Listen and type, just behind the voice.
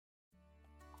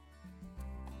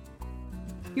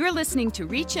You're listening to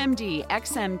ReachMD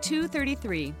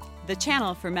XM233, the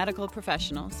channel for medical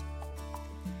professionals.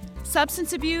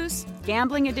 Substance abuse,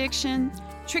 gambling addiction,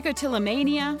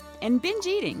 trichotillomania, and binge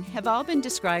eating have all been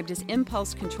described as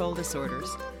impulse control disorders.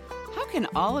 How can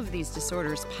all of these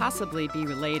disorders possibly be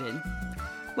related?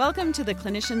 Welcome to the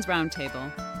Clinicians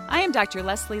Roundtable. I am Dr.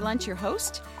 Leslie Lundt, your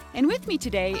host, and with me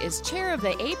today is Chair of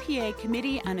the APA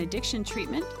Committee on Addiction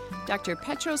Treatment, Dr.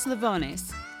 Petros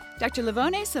Livonis. Dr.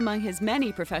 Livonis, among his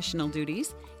many professional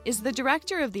duties, is the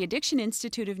director of the Addiction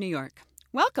Institute of New York.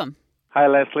 Welcome. Hi,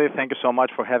 Leslie. Thank you so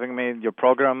much for having me in your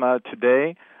program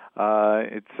today.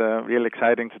 It's really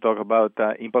exciting to talk about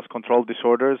impulse control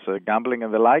disorders, gambling,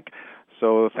 and the like.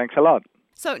 So thanks a lot.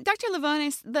 So, Dr.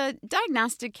 Livonis, the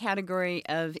diagnostic category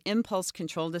of impulse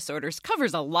control disorders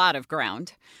covers a lot of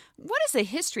ground. What is the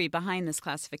history behind this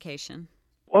classification?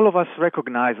 All of us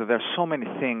recognize that there are so many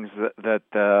things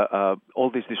that all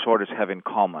these disorders have in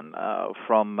common,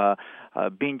 from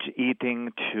binge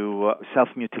eating to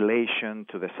self-mutilation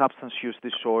to the substance use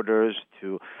disorders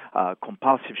to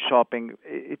compulsive shopping.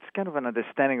 It's kind of an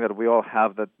understanding that we all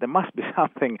have that there must be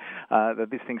something that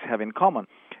these things have in common.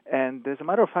 And as a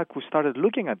matter of fact, we started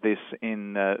looking at this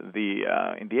in the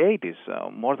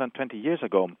 80s, more than 20 years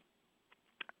ago.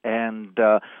 And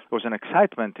there was an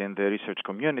excitement in the research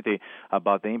community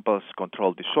about the impulse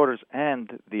control disorders,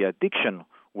 and the addiction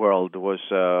world was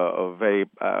very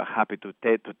happy to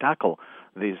tackle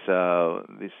this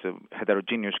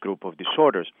heterogeneous group of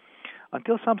disorders.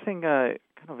 Until something kind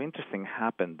of interesting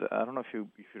happened. I don't know if you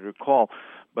recall,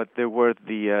 but there were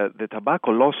the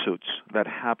tobacco lawsuits that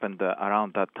happened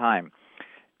around that time,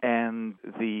 and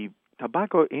the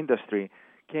tobacco industry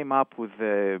came up with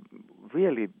a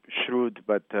really shrewd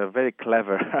but very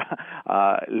clever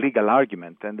legal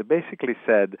argument. And they basically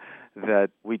said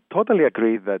that we totally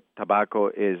agree that tobacco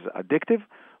is addictive,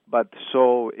 but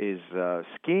so is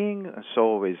skiing,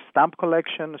 so is stamp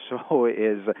collection, so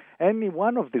is any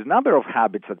one of these number of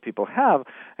habits that people have.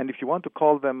 And if you want to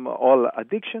call them all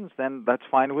addictions, then that's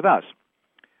fine with us.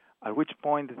 At which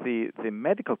point the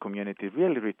medical community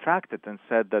really retracted and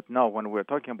said that no, when we're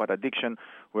talking about addiction,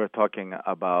 we're talking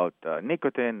about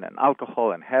nicotine and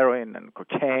alcohol and heroin and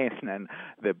cocaine and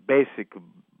the basic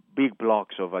big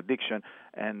blocks of addiction.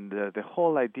 And the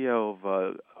whole idea of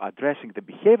addressing the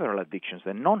behavioral addictions,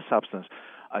 the non-substance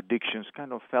addictions,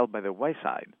 kind of fell by the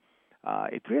wayside.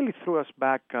 It really threw us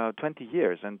back 20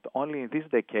 years, and only in this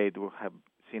decade we have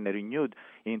seen a renewed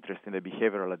interest in the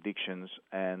behavioral addictions.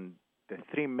 And the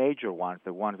three major ones,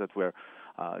 the ones that we're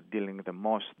dealing the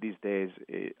most these days,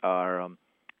 are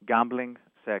gambling,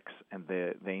 sex, and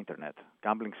the Internet.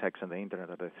 Gambling, sex, and the Internet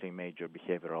are the three major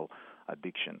behavioral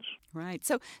addictions. Right.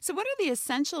 So what are the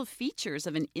essential features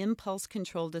of an impulse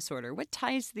control disorder? What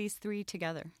ties these three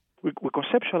together? We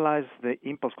conceptualize the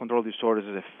impulse control disorders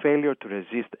as a failure to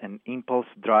resist an impulse,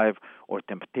 drive, or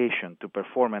temptation to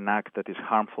perform an act that is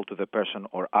harmful to the person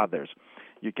or others.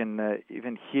 You can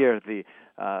even hear the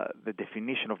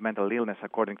definition of mental illness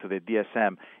according to the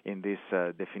DSM in this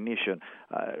definition.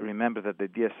 Remember that the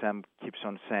DSM keeps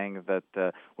on saying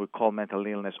that we call mental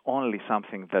illness only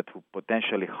something that would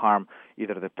potentially harm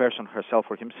either the person herself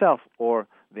or himself or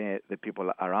the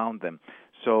people around them.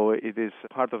 So it is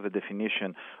part of the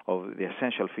definition of the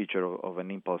essential feature of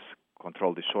an impulse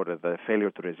control disorder, the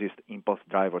failure to resist impulse,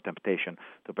 drive, or temptation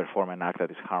to perform an act that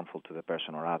is harmful to the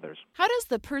person or others. How does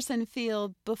the person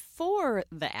feel before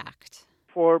the act?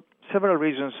 For several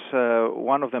reasons,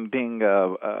 one of them being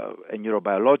a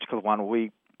neurobiological one,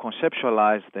 we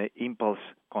conceptualize the impulse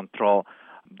control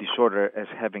disorder as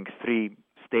having three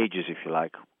stages, if you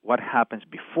like. What happens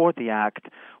before the act,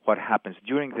 what happens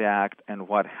during the act, and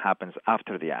what happens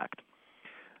after the act.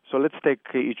 So let's take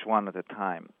each one at a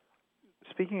time.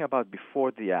 Speaking about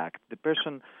before the act, the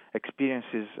person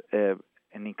experiences an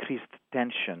increased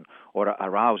tension or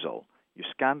arousal. You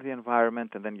scan the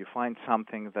environment, and then you find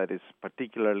something that is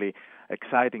particularly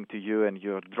exciting to you, and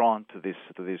you're drawn to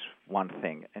this one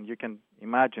thing. And you can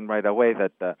imagine right away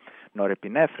that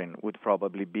norepinephrine would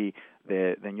probably be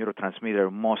the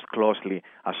neurotransmitter most closely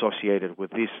associated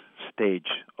with this stage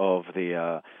of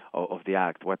the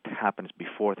act. What happens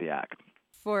before the act?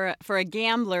 For a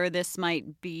gambler, this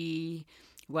might be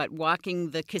walking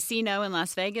the casino in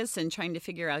Las Vegas and trying to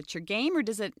figure out your game, or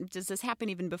does this happen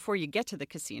even before you get to the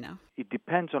casino? It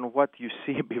depends on what you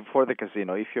see before the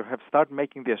casino. If you have started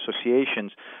making the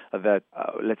associations that,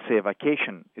 let's say, a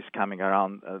vacation is coming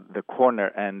around the corner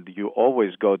and you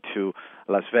always go to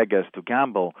Las Vegas to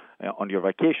gamble on your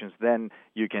vacations, then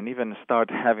you can even start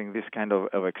having this kind of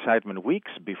excitement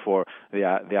weeks before the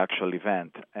actual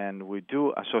event. And we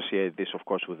do associate this, of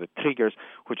course, with the triggers,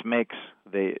 which makes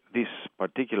this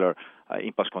particular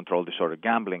impulse control disorder,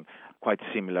 gambling, quite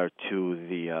similar to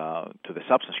the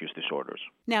substance use disorders.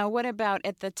 Now, what about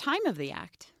at the time of the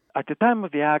act? At the time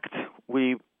of the act,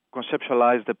 we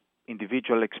conceptualize the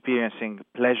individual experiencing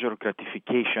pleasure,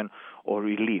 gratification, or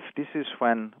relief. This is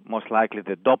when most likely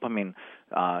the dopamine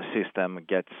system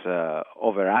gets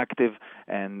overactive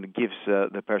and gives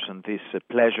the person this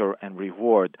pleasure and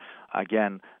reward.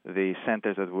 Again, the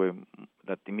centers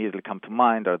that immediately come to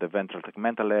mind are the ventral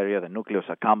tegmental area, the nucleus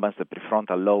accumbens, the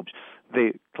prefrontal lobes,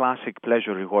 the classic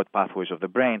pleasure-reward pathways of the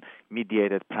brain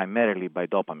mediated primarily by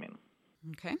dopamine.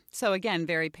 Okay. So again,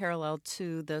 very parallel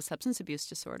to the substance abuse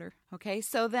disorder. Okay.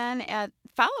 So then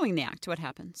following the act, what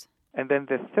happens? And then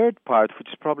the third part, which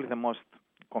is probably the most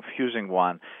confusing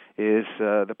one, is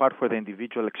the part where the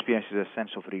individual experiences a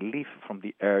sense of relief from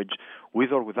the urge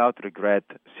with or without regret,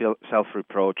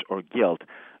 self-reproach, or guilt,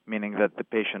 meaning that the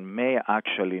patient may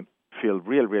actually feel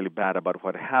really bad about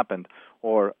what happened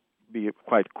or be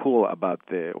quite cool about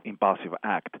the impulsive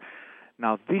act.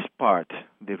 Now, this part,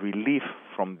 the relief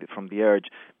from the urge,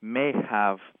 may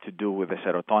have to do with the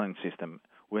serotonin system.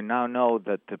 We now know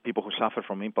that the people who suffer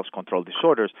from impulse control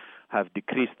disorders have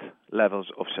decreased levels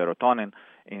of serotonin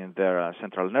in their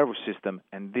central nervous system,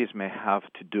 and this may have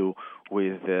to do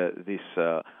with this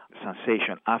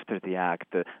sensation after the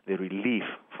act, the relief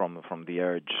from the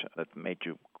urge that made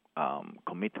you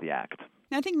commit the act.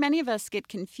 Now, I think many of us get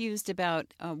confused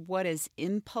about what is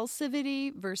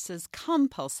impulsivity versus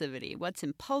compulsivity. What's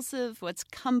impulsive? What's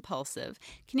compulsive?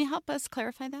 Can you help us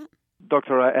clarify that?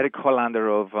 Dr. Eric Hollander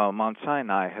of Mount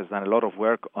Sinai has done a lot of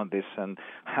work on this, and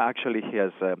actually he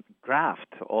has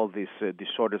graphed all these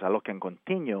disorders along a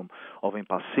continuum of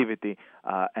impulsivity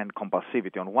and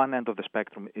compulsivity. On one end of the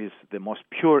spectrum is the most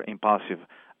pure impulsive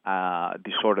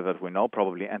disorder that we know,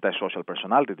 probably antisocial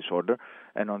personality disorder,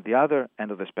 and on the other end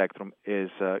of the spectrum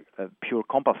is pure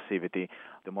compulsivity.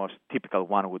 The most typical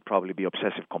one would probably be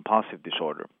obsessive-compulsive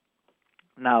disorder.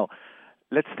 Now,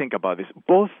 let's think about this.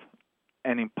 Both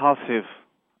an impulsive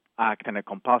act and a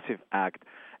compulsive act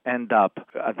end up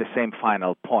at the same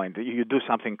final point. You do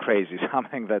something crazy,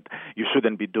 something that you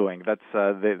shouldn't be doing. That's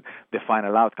the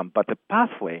final outcome. But the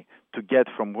pathway to get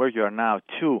from where you are now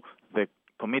to the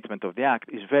commitment of the act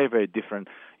is very different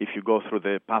if you go through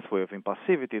the pathway of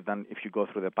impulsivity than if you go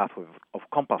through the pathway of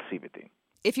compulsivity.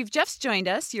 If you've just joined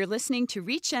us, you're listening to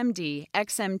ReachMD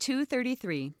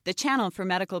XM233, the channel for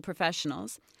medical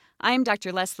professionals. I'm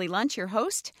Dr. Leslie Lunch, your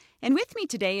host, and with me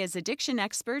today is addiction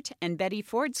expert and Betty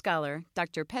Ford scholar,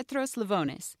 Dr. Petros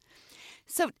Livonis.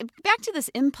 So back to this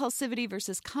impulsivity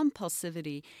versus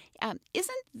compulsivity.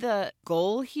 Isn't the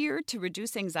goal here to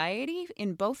reduce anxiety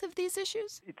in both of these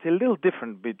issues? It's a little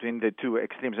different between the two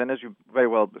extremes. And as you very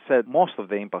well said, most of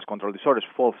the impulse control disorders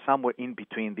fall somewhere in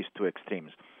between these two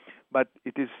extremes. But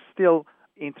it is still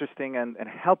interesting and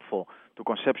helpful to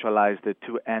conceptualize the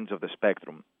two ends of the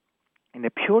spectrum. In a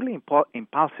purely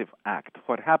impulsive act,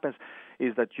 what happens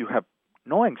is that you have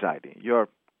no anxiety. You're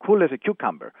cool as a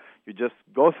cucumber. You just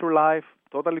go through life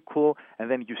totally cool, and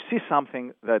then you see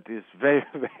something that is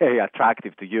very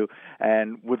attractive to you,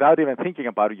 and without even thinking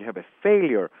about it, you have a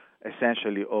failure,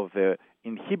 essentially, of the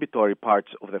inhibitory parts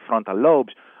of the frontal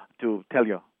lobes to tell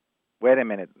you, wait a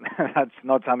minute, that's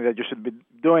not something that you should be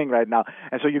doing right now.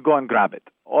 And so you go and grab it.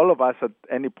 All of us at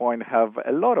any point have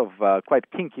a lot of quite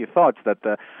kinky thoughts that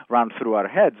run through our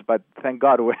heads, but thank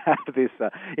God we have this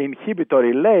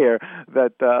inhibitory layer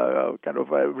that kind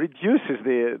of reduces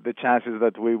the chances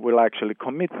that we will actually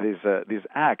commit this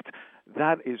act.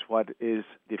 That is what is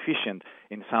deficient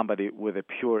in somebody with a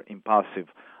pure impulsive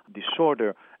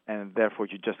disorder, and therefore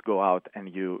you just go out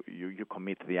and you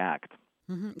commit the act.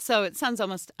 Mm-hmm. So it sounds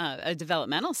almost a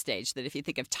developmental stage that if you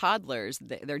think of toddlers,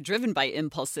 they're driven by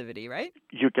impulsivity, right?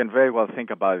 You can very well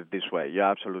think about it this way. You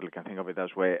absolutely can think of it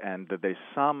this way. And there's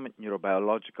some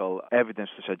neurobiological evidence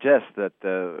to suggest that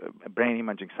brain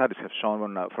imaging studies have shown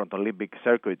on frontal limbic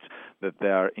circuits that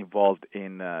they are involved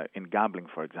in gambling,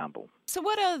 for example. So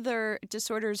what other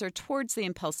disorders are towards the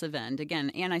impulsive end?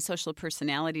 Again, antisocial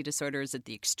personality disorders at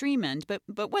the extreme end, but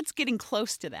what's getting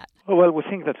close to that? Well, we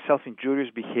think that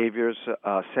self-injurious behaviors,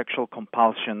 sexual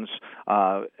compulsions,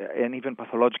 and even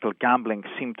pathological gambling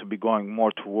seem to be going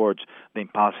more towards the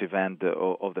impulsive end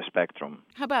of the spectrum.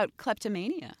 How about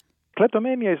kleptomania?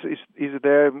 Kleptomania is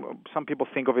there. Some people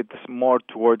think of it as more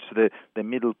towards the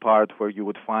middle part, where you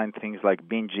would find things like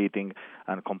binge eating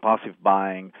and compulsive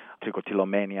buying,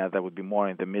 trichotillomania. That would be more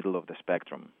in the middle of the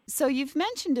spectrum. So you've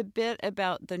mentioned a bit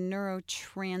about the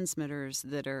neurotransmitters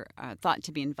that are thought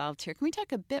to be involved here. Can we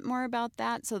talk a bit more about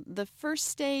that? So the first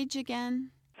stage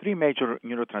again? 3 major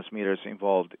neurotransmitters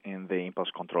involved in the impulse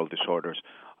control disorders.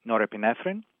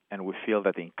 Norepinephrine, and we feel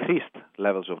that increased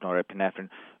levels of norepinephrine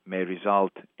may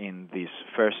result in this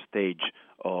first stage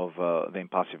of the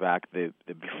impulsive act, the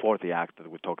before the act that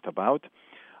we talked about.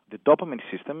 The dopamine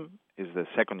system is the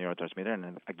second neurotransmitter,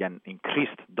 and again,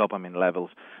 increased dopamine levels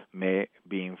may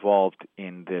be involved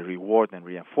in the reward and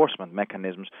reinforcement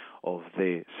mechanisms of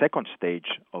the second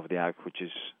stage of the act, which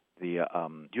is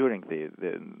during the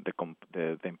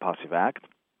impulsive act.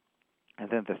 And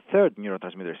then the third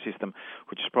neurotransmitter system,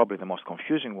 which is probably the most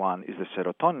confusing one, is the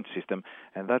serotonin system,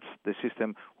 and that's the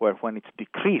system where when it's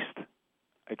decreased,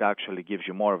 it actually gives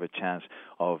you more of a chance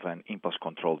of an impulse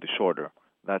control disorder.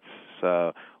 That's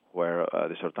where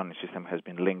the serotonin system has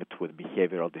been linked with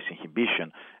behavioral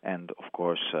disinhibition and, of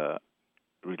course,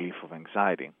 relief of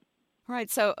anxiety.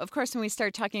 Right. So, of course, when we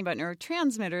start talking about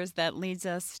neurotransmitters, that leads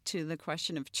us to the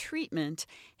question of treatment.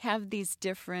 Have these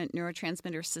different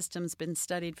neurotransmitter systems been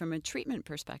studied from a treatment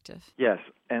perspective? Yes.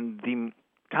 And the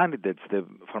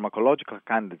pharmacological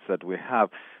candidates that we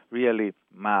have really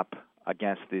map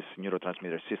against these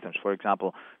neurotransmitter systems. For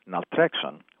example,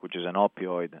 naltrexone, which is an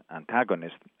opioid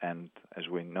antagonist, and as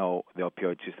we know, the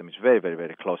opioid system is very, very,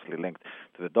 very closely linked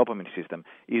to the dopamine system,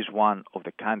 is one of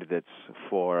the candidates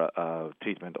for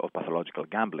treatment of pathological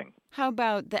gambling. How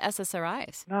about the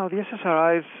SSRIs? Now, the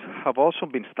SSRIs have also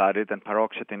been studied, and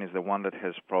paroxetine is the one that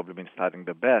has probably been studied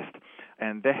the best,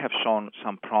 and they have shown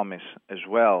some promise as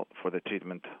well for the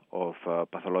treatment of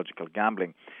pathological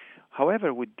gambling.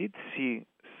 However, we did see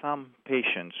some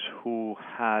patients who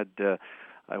had a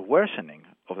worsening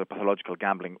of the pathological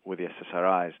gambling with the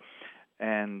SSRIs.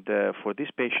 And for these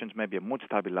patients, maybe a mood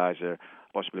stabilizer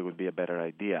possibly would be a better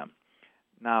idea.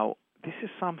 Now, this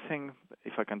is something,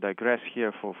 if I can digress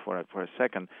here for a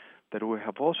second, that we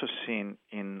have also seen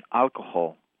in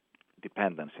alcohol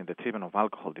dependence, in the treatment of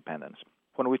alcohol dependence.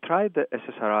 When we tried the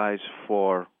SSRIs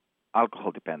for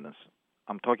alcohol dependence,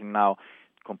 I'm talking now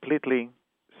completely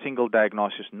single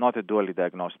diagnosis, not dually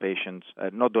diagnosed patients,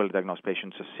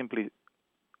 so simply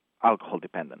alcohol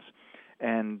dependence.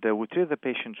 And we treated the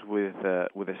patients with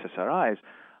SSRIs.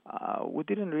 We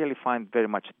didn't really find very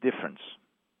much difference.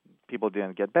 People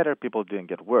didn't get better, people didn't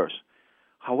get worse.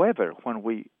 However, when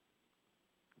we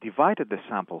divided the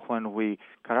sample, when we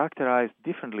characterized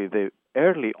differently the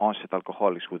early onset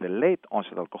alcoholics with the late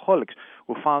onset alcoholics,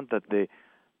 we found that the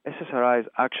SSRIs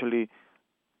actually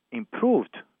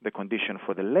improved the condition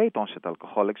for the late onset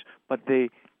alcoholics, but they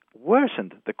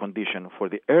worsened the condition for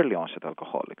the early onset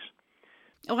alcoholics.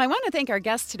 Well, I want to thank our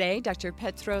guest today, Dr.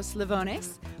 Petros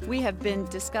Livonis. We have been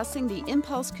discussing the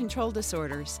impulse control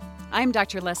disorders. I'm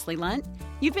Dr. Leslie Lunt.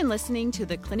 You've been listening to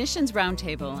the Clinicians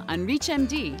Roundtable on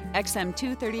ReachMD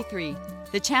XM233,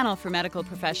 the channel for medical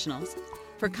professionals.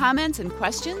 For comments and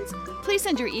questions, please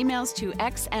send your emails to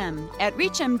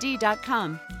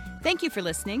xm@reachmd.com. Thank you for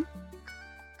listening.